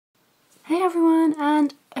Hey everyone,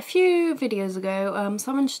 and a few videos ago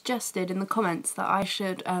someone suggested in the comments that I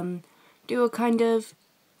should do a kind of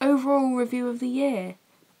overall review of the year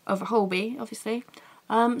of Holby, obviously.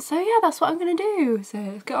 So yeah, that's what I'm going to do, so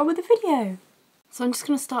let's get on with the video. So I'm just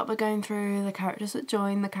going to start by going through the characters that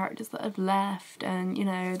joined, the characters that have left, and you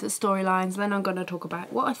know, the storylines. Then I'm going to talk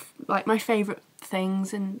about what like my favourite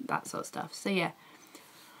things and that sort of stuff. So yeah,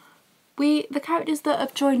 the characters that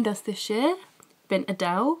have joined us this year, been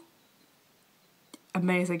Adele,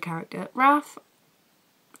 amazing character, Raph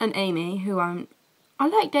and Amy, who I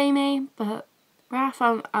liked Amy, but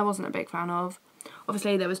Raph I wasn't a big fan of.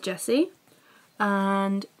 Obviously there was Jesse,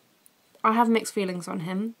 and I have mixed feelings on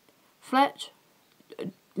him. Fletch,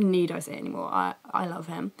 need I say anymore, I love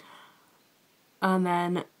him. And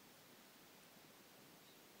then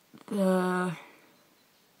the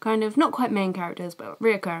kind of, not quite main characters, but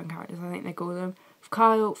reoccurring characters, I think they call them,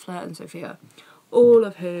 Kyle, Fleur and Sophia, all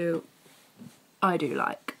of who I do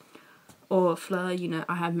like. Or Fleur, you know,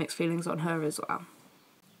 I have mixed feelings on her as well.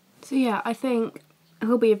 So yeah, I think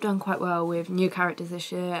Holby have done quite well with new characters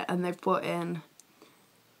this year, and they've brought in,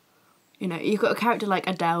 you know, you've got a character like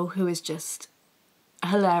Adele who is just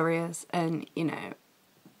hilarious, and you know,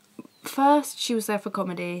 first she was there for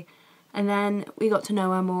comedy, and then we got to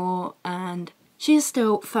know her more, and she is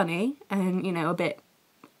still funny and, you know, a bit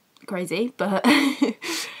crazy, but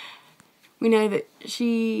we know that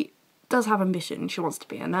she does have ambition. She wants to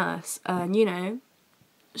be a nurse, and you know,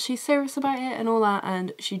 she's serious about it and all that,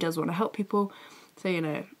 and she does want to help people. So you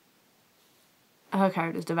know, her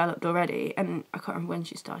character's developed already, and I can't remember when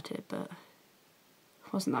she started, but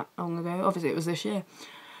it wasn't that long ago. Obviously it was this year.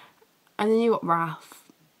 And then you got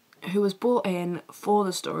Raph, who was brought in for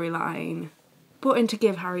the storyline, brought in to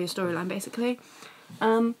give Harry a storyline basically.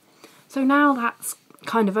 So now that's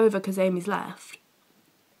kind of over because Amy's left.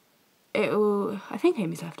 I think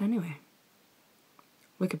Amy's left anyway.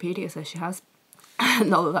 Wikipedia says she has.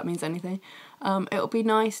 Not that that means anything. It'll be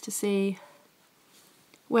nice to see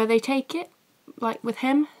where they take it, like with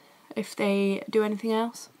him, if they do anything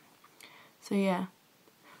else. So yeah,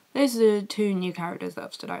 those are the two new characters that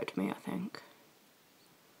have stood out to me, I think.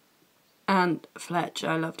 And Fletch,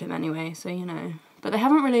 I loved him anyway, so you know. But they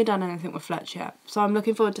haven't really done anything with Fletch yet, so I'm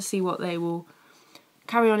looking forward to see what they will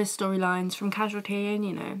carry on his storylines from Casualty and,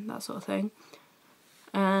 you know, that sort of thing.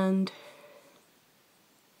 And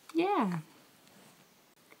yeah.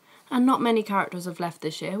 And not many characters have left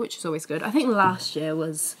this year, which is always good. I think last year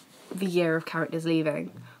was the year of characters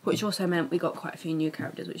leaving, which also meant we got quite a few new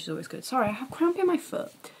characters, which is always good. Sorry, I have cramp in my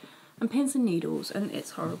foot and pins and needles, and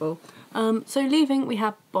it's horrible. So leaving, we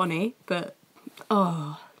have Bonnie, but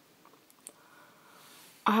oh,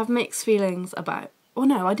 I have mixed feelings about. Well,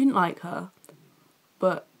 no, I didn't like her,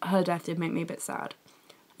 but her death did make me a bit sad.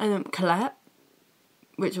 And then Colette,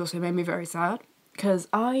 which also made me very sad, because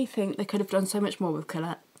I think they could have done so much more with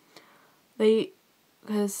Colette.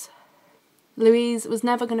 Because Louise was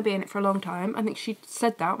never going to be in it for a long time. I think she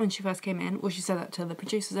said that when she first came in. Well, she said that to the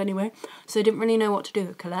producers anyway. So they didn't really know what to do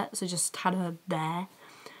with Colette, so just had her there.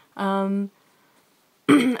 I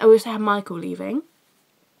also had Michael leaving,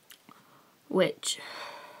 which,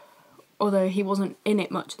 although he wasn't in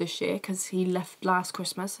it much this year because he left last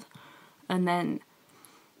Christmas and then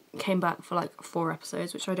came back for like 4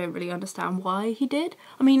 episodes, which I don't really understand why he did.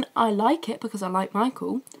 I mean, I like it because I like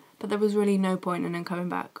Michael, but there was really no point in him coming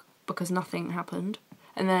back because nothing happened.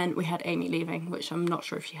 And then we had Amy leaving, which I'm not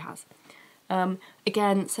sure if she has.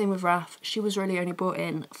 Again, same with Raph. She was really only brought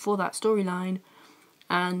in for that storyline,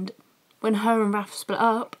 and when her and Raph split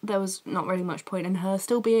up, there was not really much point in her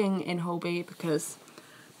still being in Holby because,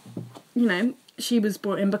 you know, she was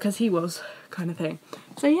brought in because he was, kind of thing.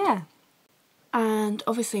 So yeah. And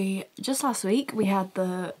obviously, just last week, we had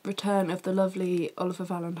the return of the lovely Oliver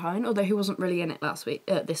Valentine, although he wasn't really in it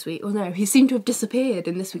this week. Well, no, he seemed to have disappeared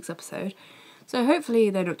in this week's episode. So hopefully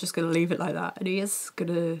they're not just going to leave it like that, and he is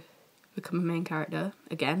going to become a main character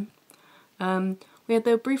again. We had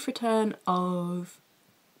the brief return of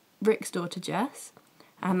Rick's daughter, Jess,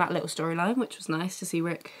 and that little storyline, which was nice to see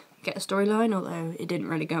Rick get a storyline, although it didn't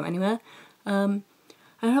really go anywhere. And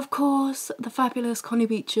of course, the fabulous Connie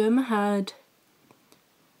Beecham had,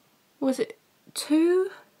 was it 2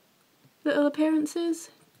 little appearances?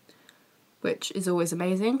 Which is always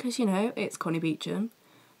amazing, because, you know, it's Connie Beecham.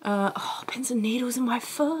 Oh, pins and needles in my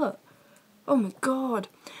foot. Oh my god.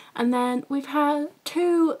 And then we've had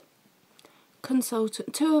 2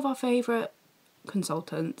 of our favourite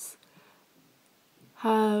consultants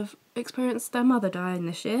have experienced their mother dying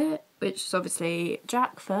this year, which is obviously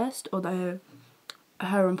Jack first, although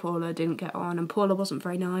her and Paula didn't get on, and Paula wasn't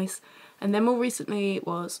very nice. And then more recently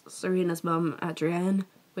was Serena's mum, Adrienne,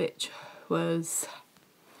 which was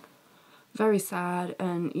very sad,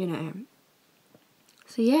 and you know.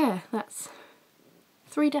 So yeah, that's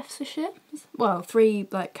 3 deaths this year. Well, 3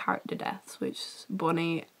 like character deaths, which is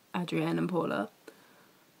Bonnie, Adrienne and Paula.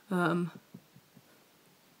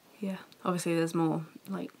 Yeah, obviously there's more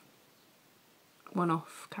like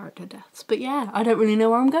one-off character deaths, but yeah, I don't really know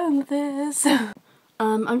where I'm going with this.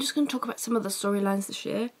 I'm just going to talk about some of the storylines this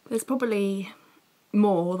year. There's probably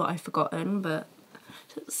more that I've forgotten, but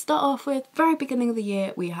to start off with, very beginning of the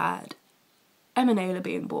year we had Emma Naylor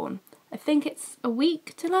being born. I think it's a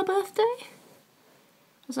week till her birthday.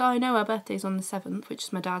 So I know her birthday's on the 7th, which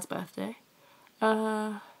is my dad's birthday.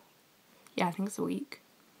 Yeah, I think it's a week.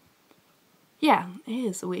 Yeah, it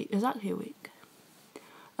is a week, exactly a week.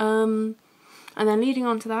 And then leading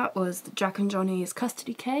on to that was Jack and Johnny's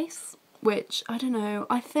custody case, which, I don't know,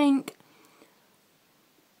 I think,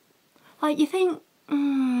 like, you think,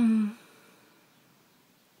 I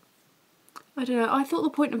don't know, I thought the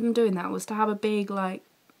point of them doing that was to have a big, like,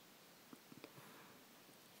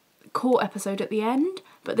 court episode at the end,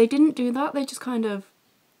 but they didn't do that. They just kind of,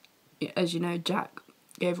 as you know, Jack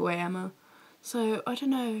gave away Emma. So, I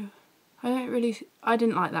don't know, I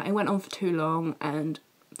didn't like that. It went on for too long, and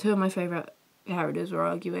 2 of my favourite characters were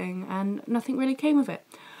arguing, and nothing really came of it,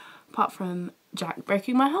 apart from Jack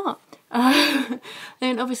breaking my heart.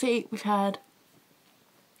 Then obviously we've had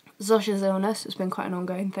Zosha's illness. It's been quite an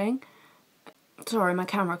ongoing thing. Sorry, my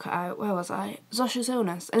camera cut out. Where was I? Zosha's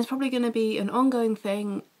illness, and it's probably going to be an ongoing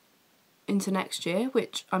thing into next year,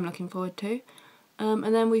 which I'm looking forward to.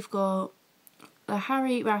 And then we've got the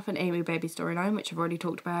Harry, Ralph and Amy baby storyline, which I've already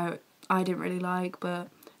talked about. I didn't really like, but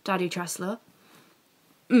Daddy Tressler.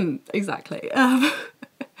 Exactly. Then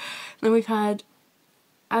we've had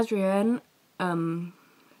Adrienne,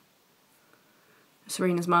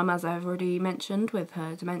 Serena's mum, as I've already mentioned, with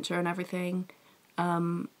her dementia and everything,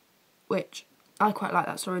 which I quite like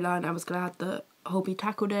that storyline. I was glad that Holby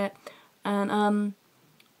tackled it. And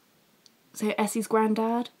so Essie's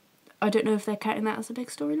granddad, I don't know if they're counting that as a big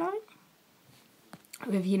storyline,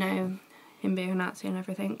 with, you know, him being a Nazi and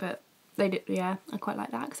everything, but they did, yeah, I quite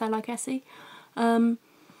like that because I like Essie. And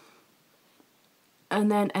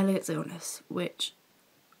then Elliot's illness, which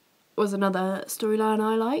was another storyline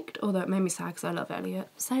I liked, although it made me sad because I love Elliot.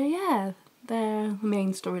 So yeah, they're the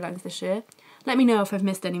main storylines this year. Let me know if I've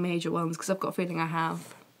missed any major ones, because I've got a feeling I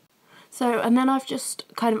have. So, and then I've just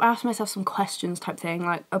kind of asked myself some questions type thing,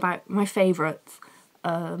 like about my favourites.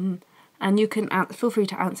 And you can feel free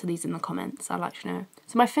to answer these in the comments, I'd like to know.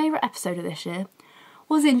 So my favourite episode of this year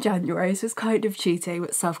was in January, so it's kind of cheating,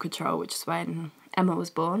 with Self-Control, which is when Emma was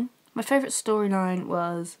born. My favourite storyline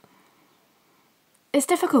was... It's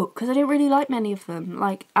difficult, because I didn't really like many of them,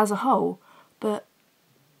 like, as a whole, but...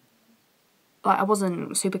 Like, I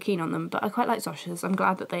wasn't super keen on them, but I quite like Zosha's. I'm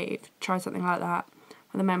glad that they've tried something like that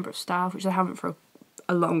with a member of staff, which they haven't for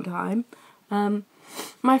a long time.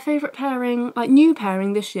 My favourite pairing, like, new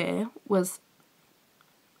pairing this year was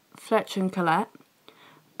Fletch and Colette,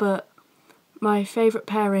 but my favourite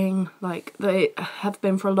pairing, like, they have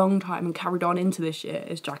been for a long time and carried on into this year,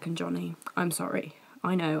 is Jack and Johnny. I'm sorry.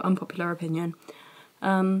 I know, unpopular opinion.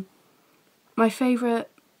 My favourite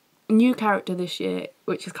new character this year,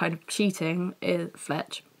 which is kind of cheating, is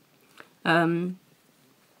Fletch.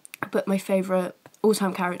 But my favourite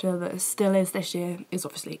all-time character that still is this year is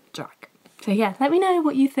obviously Jack. So yeah, let me know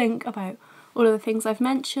what you think about all of the things I've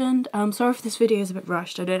mentioned. Sorry if this video is a bit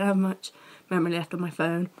rushed. I don't have much memory left on my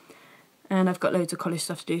phone, and I've got loads of college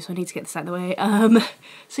stuff to do, so I need to get this out of the way.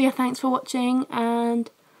 So yeah, thanks for watching, and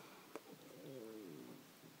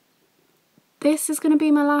this is going to be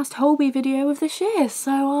my last Holby video of this year,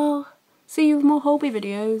 so I'll see you with more Holby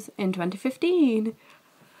videos in 2015.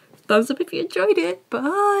 Thumbs up if you enjoyed it.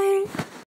 Bye!